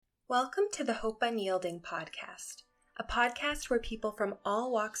Welcome to the Hope Unyielding podcast, a podcast where people from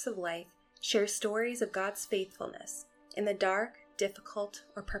all walks of life share stories of God's faithfulness in the dark, difficult,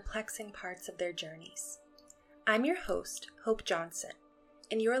 or perplexing parts of their journeys. I'm your host, Hope Johnson,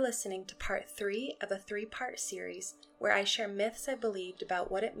 and you're listening to part 3 of a 3-part series where I share myths I believed about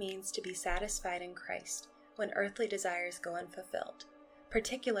what it means to be satisfied in Christ when earthly desires go unfulfilled,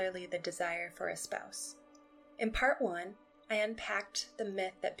 particularly the desire for a spouse. In part 1, I unpacked the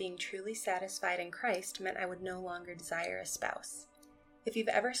myth that being truly satisfied in Christ meant I would no longer desire a spouse. If you've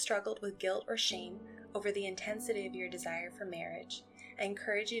ever struggled with guilt or shame over the intensity of your desire for marriage, I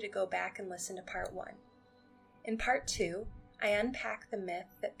encourage you to go back and listen to part 1. In part 2, I unpack the myth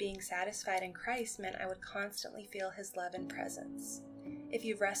that being satisfied in Christ meant I would constantly feel His love and presence. If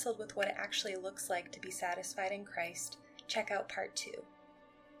you've wrestled with what it actually looks like to be satisfied in Christ, check out part 2.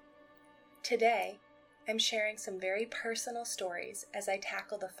 Today, I'm sharing some very personal stories as I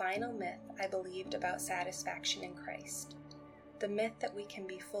tackle the final myth I believed about satisfaction in Christ, the myth that we can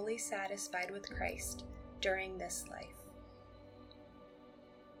be fully satisfied with Christ during this life.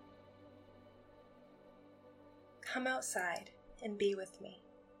 Come outside and be with me.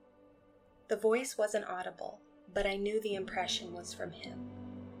 The voice wasn't audible, but I knew the impression was from Him.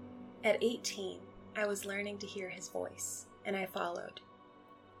 At 18, I was learning to hear His voice, and I followed.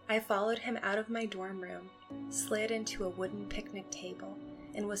 I followed Him out of my dorm room, slid into a wooden picnic table,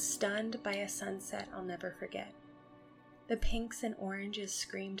 and was stunned by a sunset I'll never forget. The pinks and oranges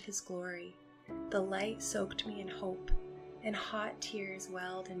screamed His glory. The light soaked me in hope, and hot tears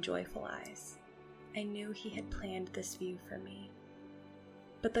welled in joyful eyes. I knew He had planned this view for me.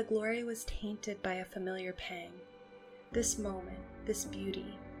 But the glory was tainted by a familiar pang. This moment, this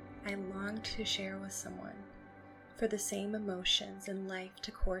beauty, I longed to share with someone, for the same emotions and life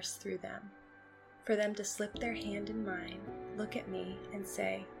to course through them, for them to slip their hand in mine, look at me, and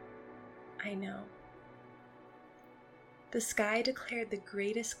say, I know. The sky declared the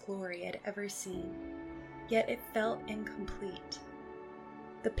greatest glory I'd ever seen, yet it felt incomplete.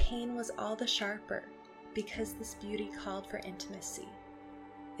 The pain was all the sharper because this beauty called for intimacy.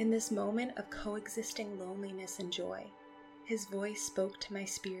 In this moment of coexisting loneliness and joy, His voice spoke to my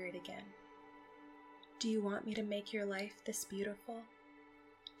spirit again. Do you want me to make your life this beautiful?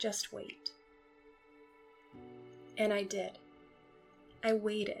 Just wait. And I did. I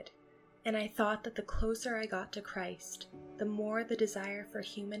waited, and I thought that the closer I got to Christ, the more the desire for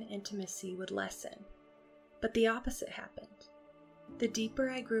human intimacy would lessen. But the opposite happened. The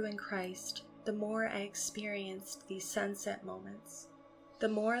deeper I grew in Christ, the more I experienced these sunset moments, the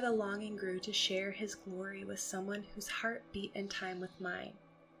more the longing grew to share His glory with someone whose heart beat in time with mine,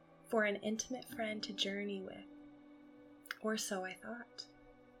 for an intimate friend to journey with, or so I thought.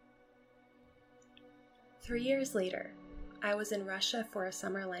 3 years later, I was in Russia for a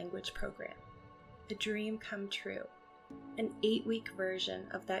summer language program, a dream come true, an 8-week version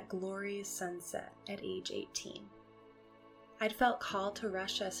of that glorious sunset at age 18. I'd felt called to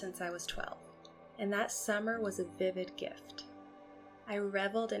Russia since I was 12, and that summer was a vivid gift. I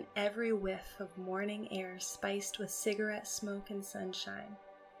reveled in every whiff of morning air spiced with cigarette smoke and sunshine,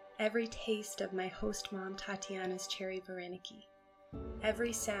 every taste of my host mom Tatiana's cherry vareniki,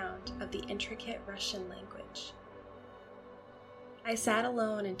 every sound of the intricate Russian language. I sat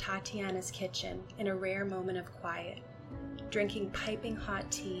alone in Tatiana's kitchen in a rare moment of quiet, drinking piping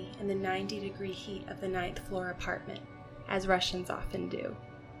hot tea in the 90-degree heat of the 9th floor apartment, as Russians often do.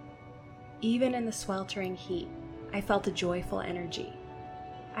 Even in the sweltering heat, I felt a joyful energy.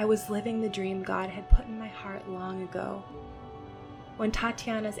 I was living the dream God had put in my heart long ago. When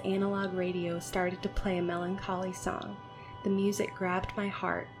Tatiana's analog radio started to play a melancholy song, the music grabbed my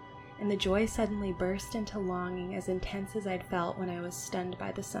heart, and the joy suddenly burst into longing as intense as I'd felt when I was stunned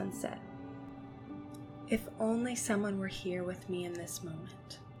by the sunset. If only someone were here with me in this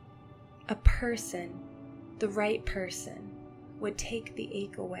moment. A person, the right person, would take the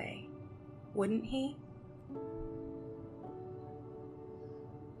ache away, wouldn't He?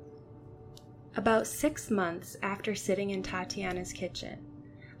 About 6 months after sitting in Tatiana's kitchen,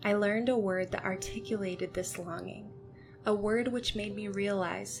 I learned a word that articulated this longing, a word which made me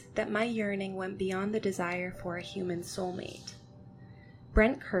realize that my yearning went beyond the desire for a human soulmate.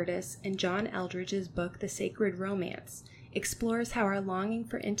 Brent Curtis, in John Eldridge's book The Sacred Romance, explores how our longing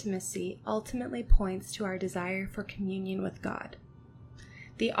for intimacy ultimately points to our desire for communion with God.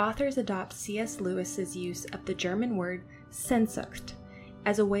 The authors adopt C.S. Lewis's use of the German word Sehnsucht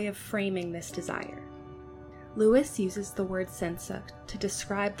as a way of framing this desire. Lewis uses the word Sehnsucht to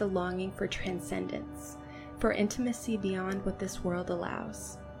describe the longing for transcendence, for intimacy beyond what this world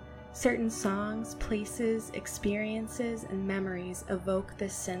allows. Certain songs, places, experiences, and memories evoke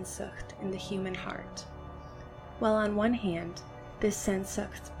this Sehnsucht in the human heart. While on one hand, this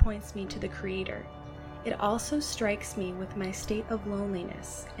Sehnsucht points me to the Creator, it also strikes me with my state of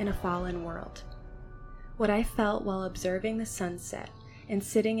loneliness in a fallen world. What I felt while observing the sunset and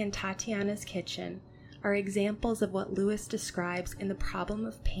sitting in Tatiana's kitchen are examples of what Lewis describes in The Problem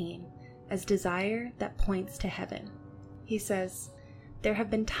of Pain as desire that points to heaven. He says, "There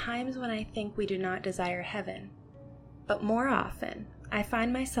have been times when I think we do not desire heaven, but more often I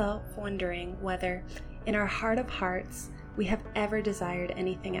find myself wondering whether, in our heart of hearts, we have ever desired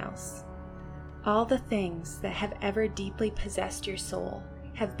anything else. All the things that have ever deeply possessed your soul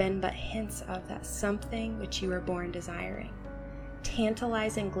have been but hints of that something which you were born desiring,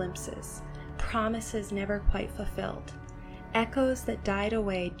 tantalizing glimpses, promises never quite fulfilled, echoes that died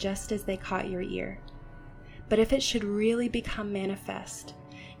away just as they caught your ear. But if it should really become manifest,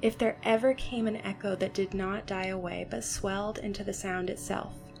 if there ever came an echo that did not die away but swelled into the sound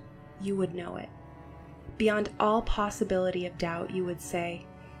itself, you would know it. Beyond all possibility of doubt, you would say,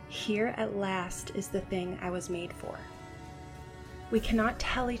 'Here at last is the thing I was made for.' We cannot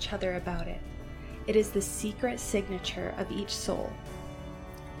tell each other about it. It is the secret signature of each soul,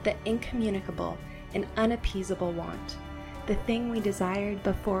 the incommunicable and unappeasable want, the thing we desired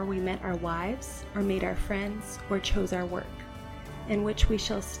before we met our wives, or made our friends, or chose our work, and which we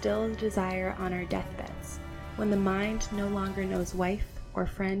shall still desire on our deathbeds, when the mind no longer knows wife, or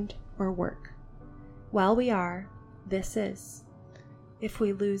friend, or work. While we are, this is. If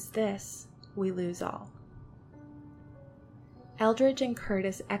we lose this, we lose all." Eldridge and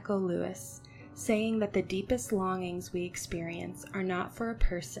Curtis echo Lewis, saying that the deepest longings we experience are not for a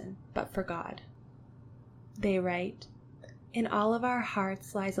person, but for God. They write, "In all of our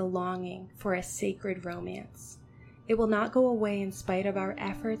hearts lies a longing for a sacred romance. It will not go away in spite of our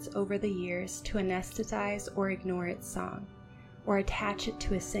efforts over the years to anesthetize or ignore its song, or attach it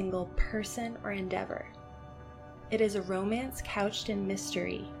to a single person or endeavor. It is a romance couched in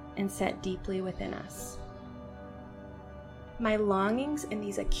mystery and set deeply within us." My longings in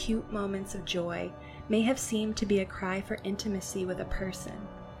these acute moments of joy may have seemed to be a cry for intimacy with a person,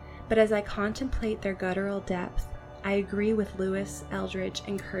 but as I contemplate their guttural depth, I agree with Lewis, Eldridge,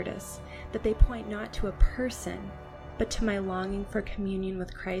 and Curtis that they point not to a person, but to my longing for communion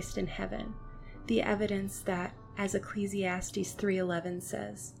with Christ in heaven, the evidence that, as Ecclesiastes 3:11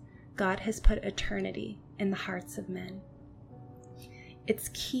 says, God has put eternity in the hearts of men. It's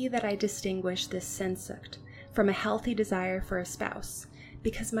key that I distinguish this Sehnsucht from a healthy desire for a spouse,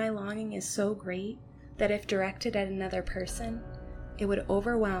 because my longing is so great that if directed at another person, it would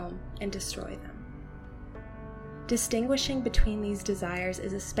overwhelm and destroy them. Distinguishing between these desires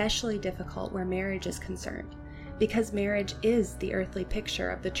is especially difficult where marriage is concerned, because marriage is the earthly picture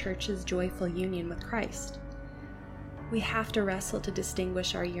of the church's joyful union with Christ. We have to wrestle to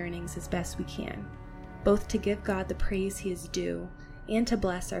distinguish our yearnings as best we can, both to give God the praise He is due and to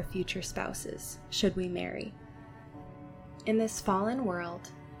bless our future spouses, should we marry. In this fallen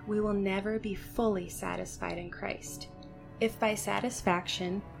world, we will never be fully satisfied in Christ, if by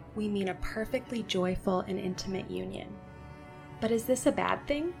satisfaction we mean a perfectly joyful and intimate union. But is this a bad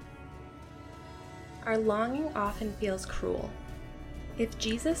thing? Our longing often feels cruel. If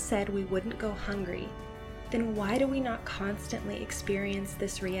Jesus said we wouldn't go hungry, then why do we not constantly experience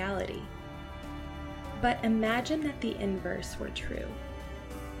this reality? But imagine that the inverse were true.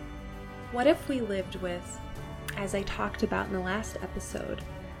 What if we lived with, as I talked about in the last episode,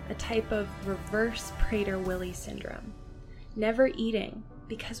 a type of reverse Prader-Willi syndrome, never eating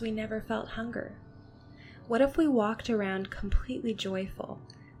because we never felt hunger? What if we walked around completely joyful,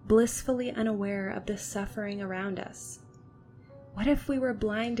 blissfully unaware of the suffering around us? What if we were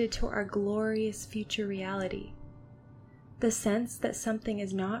blinded to our glorious future reality? The sense that something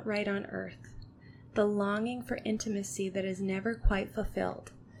is not right on earth, the longing for intimacy that is never quite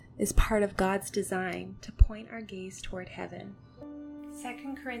fulfilled, is part of God's design to point our gaze toward heaven.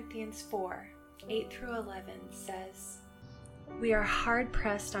 2 Corinthians 4:8-11 says, "We are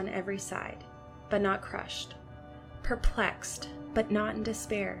hard-pressed on every side, but not crushed, perplexed, but not in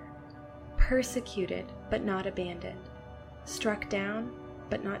despair, persecuted, but not abandoned, struck down,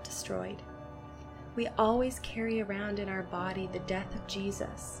 but not destroyed." We always carry around in our body the death of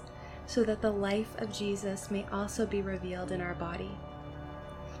Jesus, so that the life of Jesus may also be revealed in our body.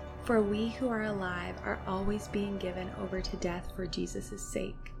 For we who are alive are always being given over to death for Jesus'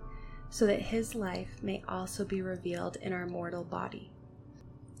 sake, so that His life may also be revealed in our mortal body.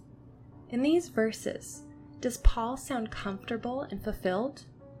 In these verses, does Paul sound comfortable and fulfilled?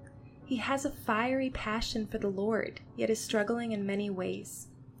 He has a fiery passion for the Lord, yet is struggling in many ways.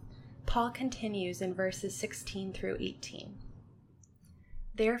 Paul continues in verses 16 through 18.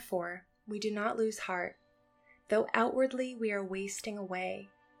 Therefore, we do not lose heart. Though outwardly we are wasting away,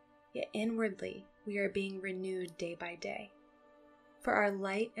 yet inwardly we are being renewed day by day. For our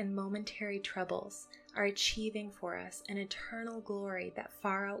light and momentary troubles are achieving for us an eternal glory that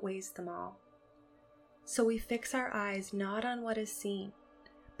far outweighs them all. So we fix our eyes not on what is seen,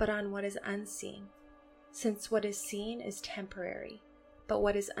 but on what is unseen, since what is seen is temporary, but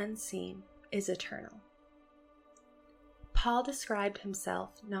what is unseen is eternal. Paul described himself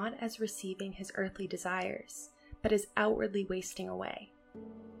not as receiving his earthly desires, but as outwardly wasting away.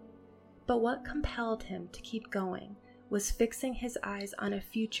 But what compelled him to keep going was fixing his eyes on a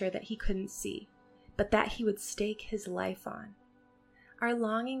future that he couldn't see, but that he would stake his life on. Our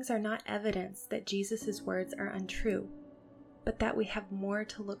longings are not evidence that Jesus' words are untrue, but that we have more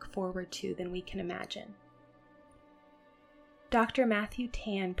to look forward to than we can imagine. Dr. Matthew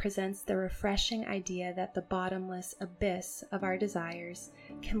Tan presents the refreshing idea that the bottomless abyss of our desires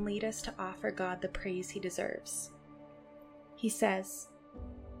can lead us to offer God the praise he deserves. He says,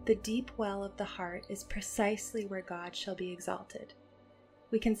 "The deep well of the heart is precisely where God shall be exalted."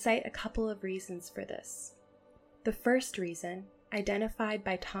 We can cite a couple of reasons for this. The first reason, identified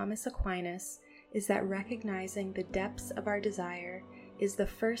by Thomas Aquinas, is that recognizing the depths of our desire is the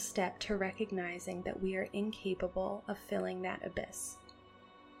first step to recognizing that we are incapable of filling that abyss.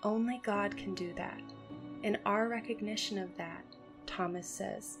 Only God can do that, and our recognition of that, Thomas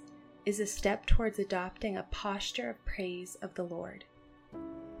says, is a step towards adopting a posture of praise of the Lord.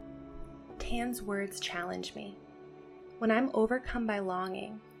 Tan's words challenge me. When I'm overcome by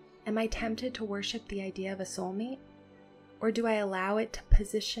longing, am I tempted to worship the idea of a soulmate? Or do I allow it to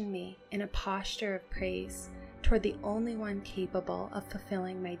position me in a posture of praise toward the only one capable of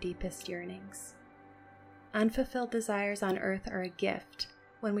fulfilling my deepest yearnings? Unfulfilled desires on earth are a gift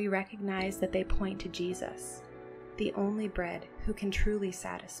when we recognize that they point to Jesus, the only bread who can truly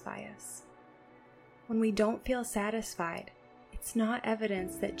satisfy us. When we don't feel satisfied, it's not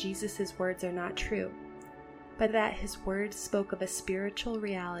evidence that Jesus' words are not true, but that his words spoke of a spiritual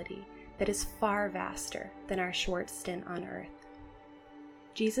reality that is far vaster than our short stint on earth.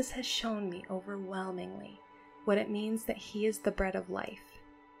 Jesus has shown me overwhelmingly what it means that he is the bread of life.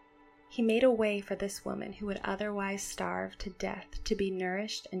 He made a way for this woman who would otherwise starve to death to be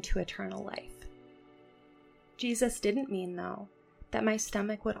nourished into eternal life. Jesus didn't mean, though, that my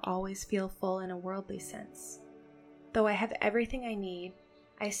stomach would always feel full in a worldly sense. Though I have everything I need,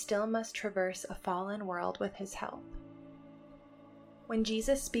 I still must traverse a fallen world with his help. When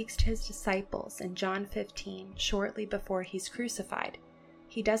Jesus speaks to his disciples in John 15, shortly before he's crucified,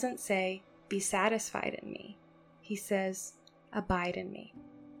 he doesn't say, "Be satisfied in me." He says, "Abide in me."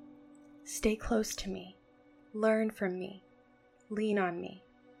 Stay close to me. Learn from me. Lean on me.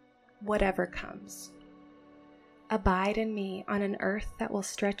 Whatever comes. Abide in me on an earth that will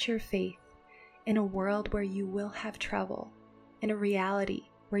stretch your faith, in a world where you will have trouble, in a reality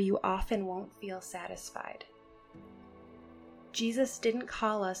where you often won't feel satisfied. Jesus didn't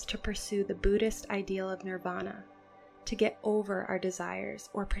call us to pursue the Buddhist ideal of nirvana, to get over our desires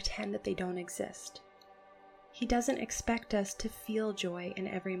or pretend that they don't exist. He doesn't expect us to feel joy in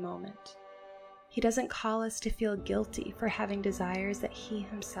every moment. He doesn't call us to feel guilty for having desires that he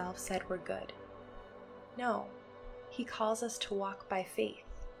himself said were good. No, he calls us to walk by faith,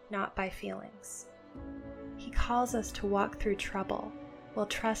 not by feelings. He calls us to walk through trouble while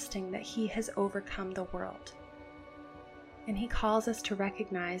trusting that he has overcome the world. And he calls us to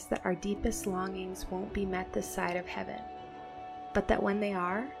recognize that our deepest longings won't be met this side of heaven, but that when they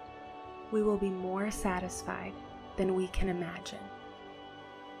are, we will be more satisfied than we can imagine.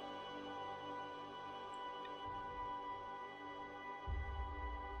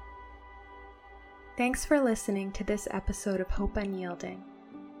 Thanks for listening to this episode of Hope Unyielding.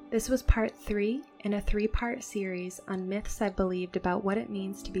 This was part 3 in a 3-part series on myths I've believed about what it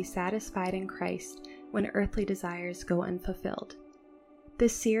means to be satisfied in Christ when earthly desires go unfulfilled.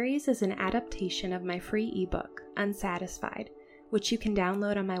 This series is an adaptation of my free ebook, Unsatisfied, which you can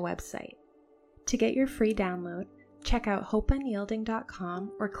download on my website. To get your free download, check out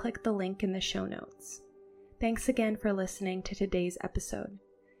hopeunyielding.com or click the link in the show notes. Thanks again for listening to today's episode.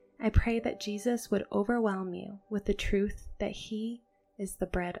 I pray that Jesus would overwhelm you with the truth that he is the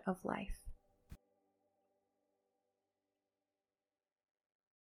bread of life.